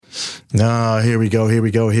Here we go. We're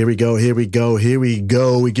getting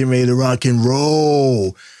ready to rock and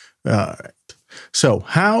roll. All right. So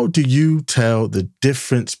how do you tell the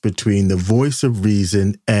difference between the voice of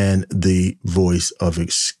reason and the voice of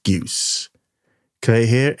excuse? Okay,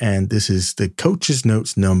 here, and this is the Coach's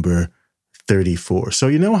Notes number 34. So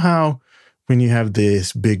you know how when you have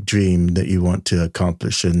this big dream that you want to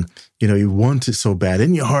accomplish and, you want it so bad.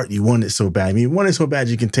 In your heart, you want it so bad. I mean, you want it so bad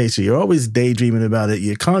you can taste it. You're always daydreaming about it.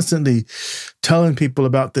 You're constantly telling people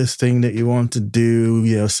about this thing that you want to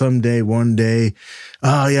do, someday, one day.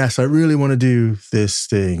 Oh, yes, I really want to do this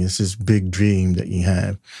thing. It's this big dream that you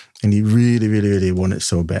have. And you really, really, really want it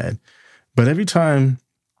so bad. But every time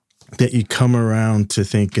that you come around to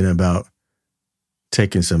thinking about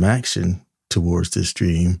taking some action towards this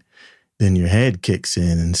dream, then your head kicks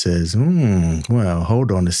in and says, well,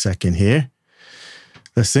 hold on a second here.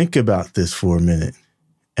 Let's think about this for a minute.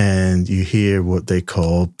 And you hear what they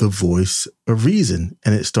call the voice of reason.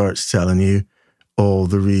 And it starts telling you all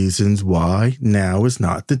the reasons why now is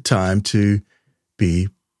not the time to be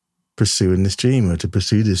pursuing this dream or to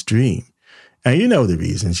pursue this dream. And you know the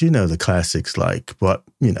reasons, the classics like, but,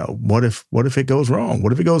 what if it goes wrong?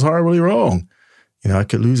 What if it goes horribly wrong? I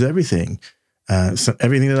could lose everything. So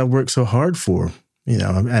everything that I've worked so hard for,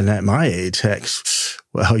 and at my age, heck,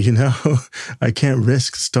 well, I can't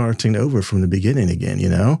risk starting over from the beginning again,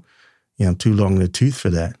 I'm too long in the tooth for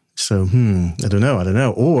that. So, I don't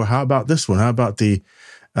know. Or how about this one? How about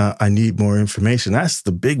I need more information? That's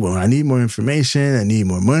the big one. I need more information. I need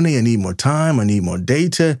more money. I need more time. I need more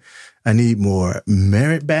data. I need more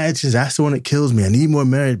merit badges. That's the one that kills me. I need more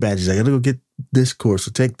merit badges. I got to go get this course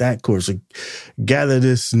or take that course or gather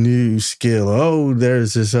this new skill. Oh,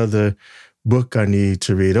 there's this other book I need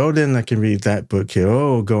to read. Oh, then I can read that book here.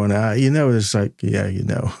 Oh, going out, it's like,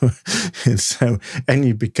 and so, and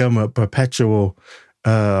you become a perpetual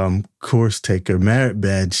course taker, merit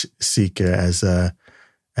badge seeker,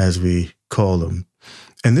 as we call them.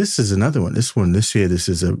 And this is another one. This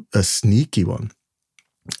is a sneaky one.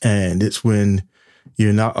 And it's when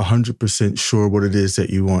you're not 100% sure what it is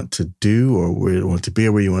that you want to do or where you want to be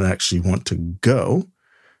or where you actually want to go.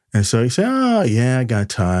 And so you say, I got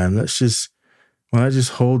time. I just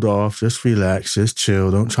hold off, just relax, just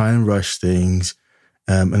chill. Don't try and rush things.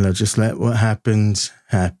 And I'll just let what happens.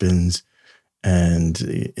 And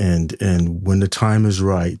when the time is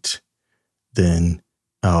right, then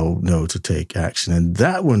I'll know to take action. And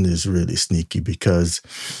that one is really sneaky because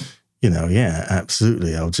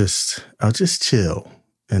absolutely. I'll just chill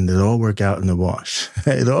and it'll all work out in the wash.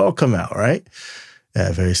 It'll all come out, right?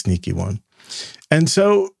 Yeah, very sneaky one. And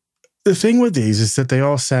so the thing with these is that they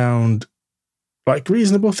all sound like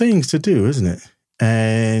reasonable things to do, isn't it?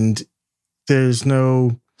 And there's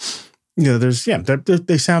no,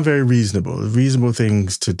 they sound very reasonable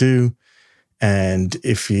things to do. And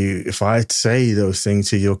if I say those things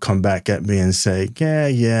to you, you'll come back at me and say,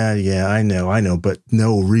 yeah, I know, but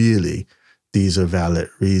no, really, these are valid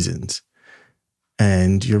reasons.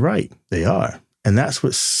 And you're right, they are. And that's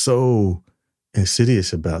what's so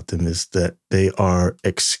insidious about them is that they are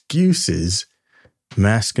excuses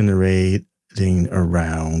masquerading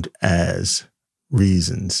around as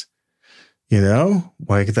reasons.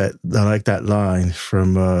 Like that, I like that line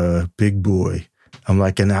from Big Boy. I'm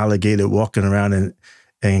like an alligator walking around and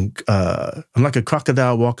I'm like a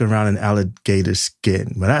crocodile walking around in alligator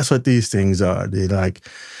skin. But that's what these things are. They're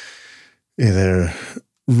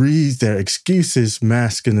excuses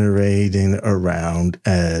masquerading around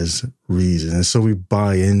as reason. And so we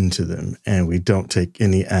buy into them and we don't take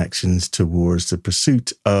any actions towards the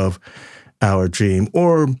pursuit of our dream.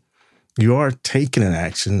 Or you are taking an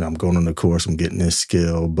action. I'm going on the course, I'm getting this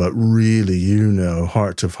skill, but really,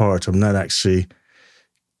 heart of heart, I'm not actually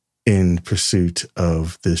in pursuit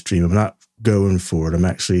of this dream. I'm not going for it. I'm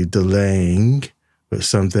actually delaying with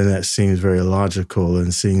something that seems very logical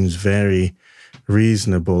and seems very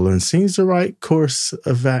reasonable and seems the right course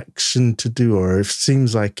of action to do, or it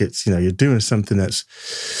seems like it's, you're doing something that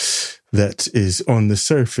is on the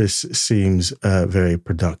surface seems very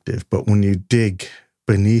productive. But when you dig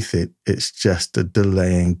beneath it, it's just a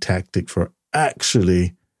delaying tactic for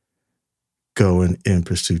actually going in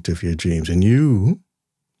pursuit of your dreams. And you,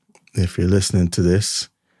 if you're listening to this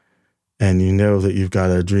and you know that you've got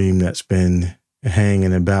a dream that's been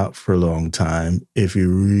hanging about for a long time, if you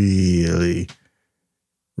really,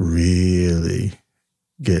 really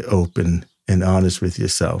get open and honest with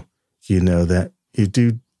yourself, that you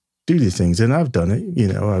do these things. And I've done it.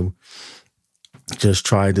 I just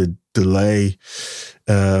try to delay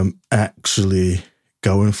actually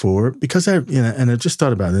going for it because and I just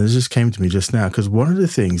thought about it. And it just came to me just now because one of the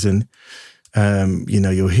things, and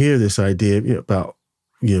You'll hear this idea about,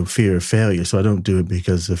 fear of failure. So I don't do it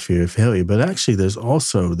because of fear of failure. But actually, there's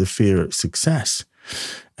also the fear of success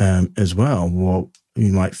as well. Well,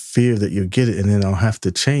 you might fear that you'll get it and then I'll have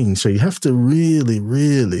to change. So you have to really,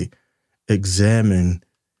 really examine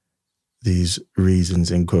these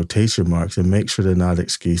reasons in quotation marks and make sure they're not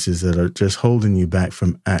excuses that are just holding you back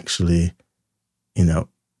from actually,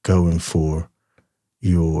 going for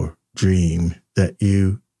your dream that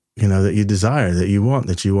you desire, that you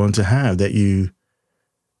want to have, that you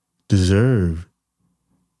deserve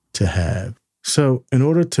to have. So in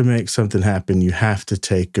order to make something happen, you have to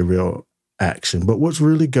take a real action. But what's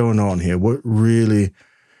really going on here, what really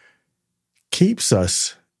keeps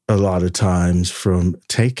us a lot of times from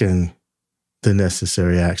taking the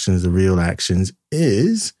necessary actions, the real actions,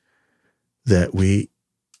 is that we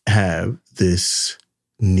have this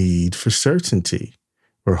need for certainty.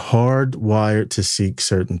 We're hardwired to seek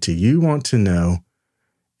certainty. You want to know,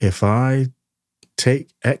 if I take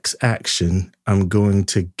X action, I'm going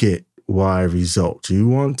to get Y result. You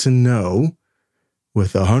want to know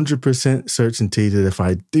with 100% certainty that if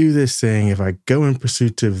I do this thing, if I go in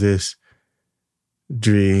pursuit of this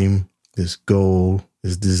dream, this goal,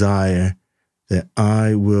 this desire, that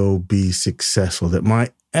I will be successful, that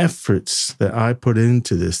my efforts that I put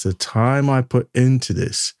into this, the time I put into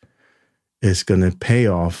this, is going to pay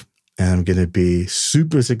off and I'm going to be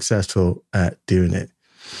super successful at doing it.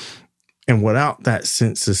 And without that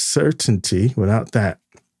sense of certainty, without that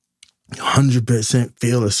 100%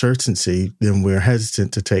 feel of certainty, then we're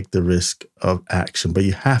hesitant to take the risk of action. But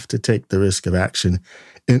you have to take the risk of action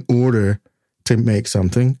in order to make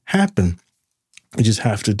something happen. You just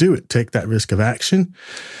have to do it. Take that risk of action.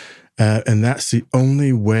 And that's the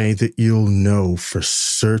only way that you'll know for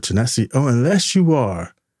certain. Unless you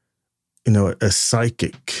are, a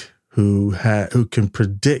psychic who can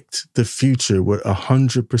predict the future with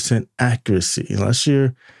 100% accuracy. Unless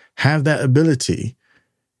you have that ability,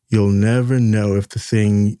 you'll never know if the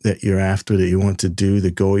thing that you're after, that you want to do,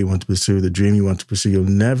 the goal you want to pursue, the dream you want to pursue, you'll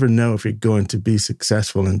never know if you're going to be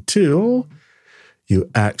successful until you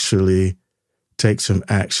actually take some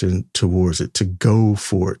action towards it, to go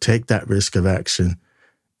for it. Take that risk of action,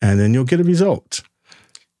 and then you'll get a result.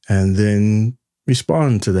 And then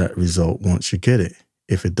respond to that result once you get it.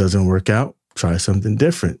 If it doesn't work out, try something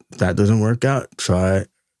different. If that doesn't work out, try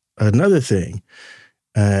another thing.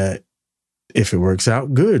 If it works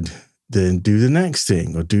out, good. Then do the next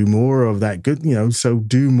thing, or do more of that good, so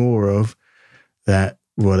do more of that,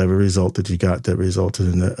 whatever result that you got that resulted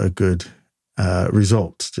in a good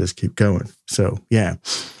result. Just keep going. So yeah,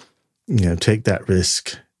 take that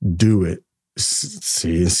risk, do it,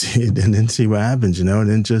 see it, and then see what happens, and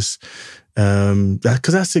then just,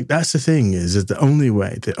 because that's the thing is the only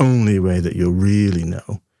way that you'll really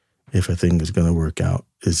know if a thing is going to work out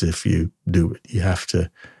is if you do it. You have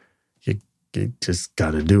to, you just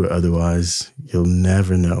got to do it. Otherwise, you'll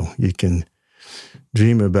never know. You can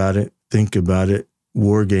dream about it, think about it,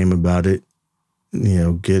 war game about it,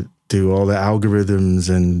 do all the algorithms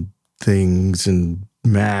and things and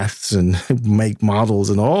maths and make models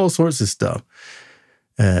and all sorts of stuff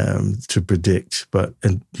to predict,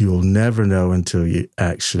 and you'll never know until you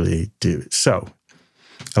actually do it. So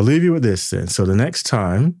I'll leave you with this then. So the next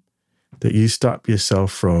time that you stop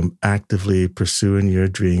yourself from actively pursuing your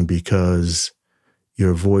dream because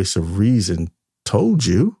your voice of reason told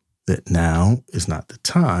you that now is not the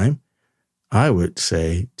time, I would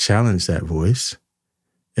say challenge that voice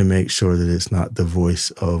and make sure that it's not the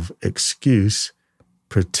voice of excuse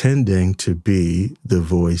pretending to be the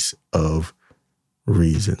voice of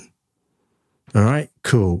reason. All right,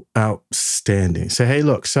 cool, outstanding. So, hey,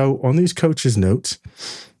 look, so on these coaches' notes,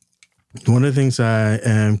 one of the things I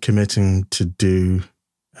am committing to do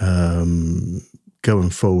going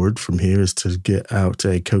forward from here is to get out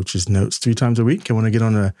a coach's notes 3 times a week. I want to get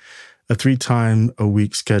on a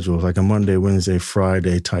 3-time-a-week schedule, like a Monday, Wednesday,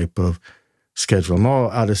 Friday type of schedule. I'm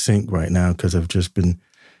all out of sync right now because I've just been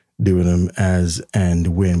doing them as and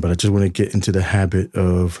when, but I just want to get into the habit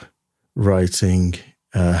of writing,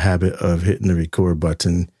 habit of hitting the record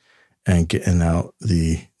button and getting out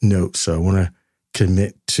the notes. So I want to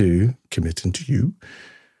committing to you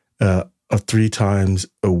of 3 times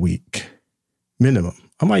a week minimum.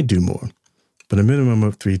 I might do more, but a minimum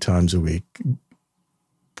of 3 times a week,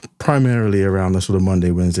 primarily around the sort of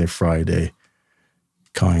Monday, Wednesday, Friday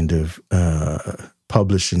kind of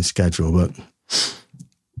publishing schedule. But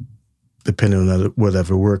depending on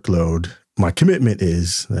whatever workload, my commitment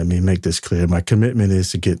is, let me make this clear, my commitment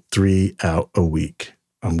is to get 3 out a week.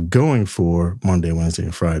 I'm going for Monday, Wednesday,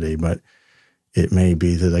 and Friday, but It may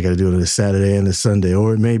be that I got to do it on a Saturday and a Sunday,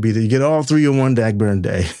 or it may be that you get all 3 in one dagburn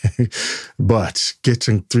day. But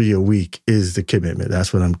getting 3 a week is the commitment.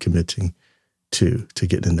 That's what I'm committing to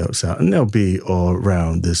get the notes out. And they'll be all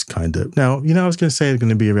around this kind of, now, I was going to say it's going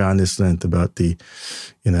to be around this length, about the,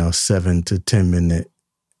 7 to 10 minute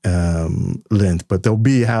length, but they'll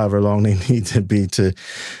be however long they need to be to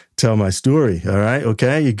tell my story. All right.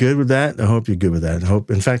 Okay. You good with that? I hope you're good with that. I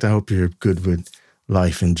hope you're good with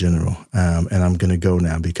life in general. And I'm going to go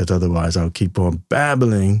now, because otherwise I'll keep on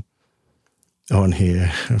babbling on here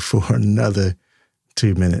for another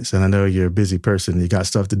 2 minutes. And I know you're a busy person. You got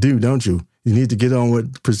stuff to do, don't you? You need to get on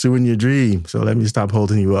with pursuing your dream. So let me stop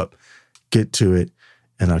holding you up. Get to it.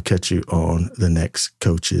 And I'll catch you on the next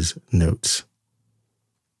Coach's Notes.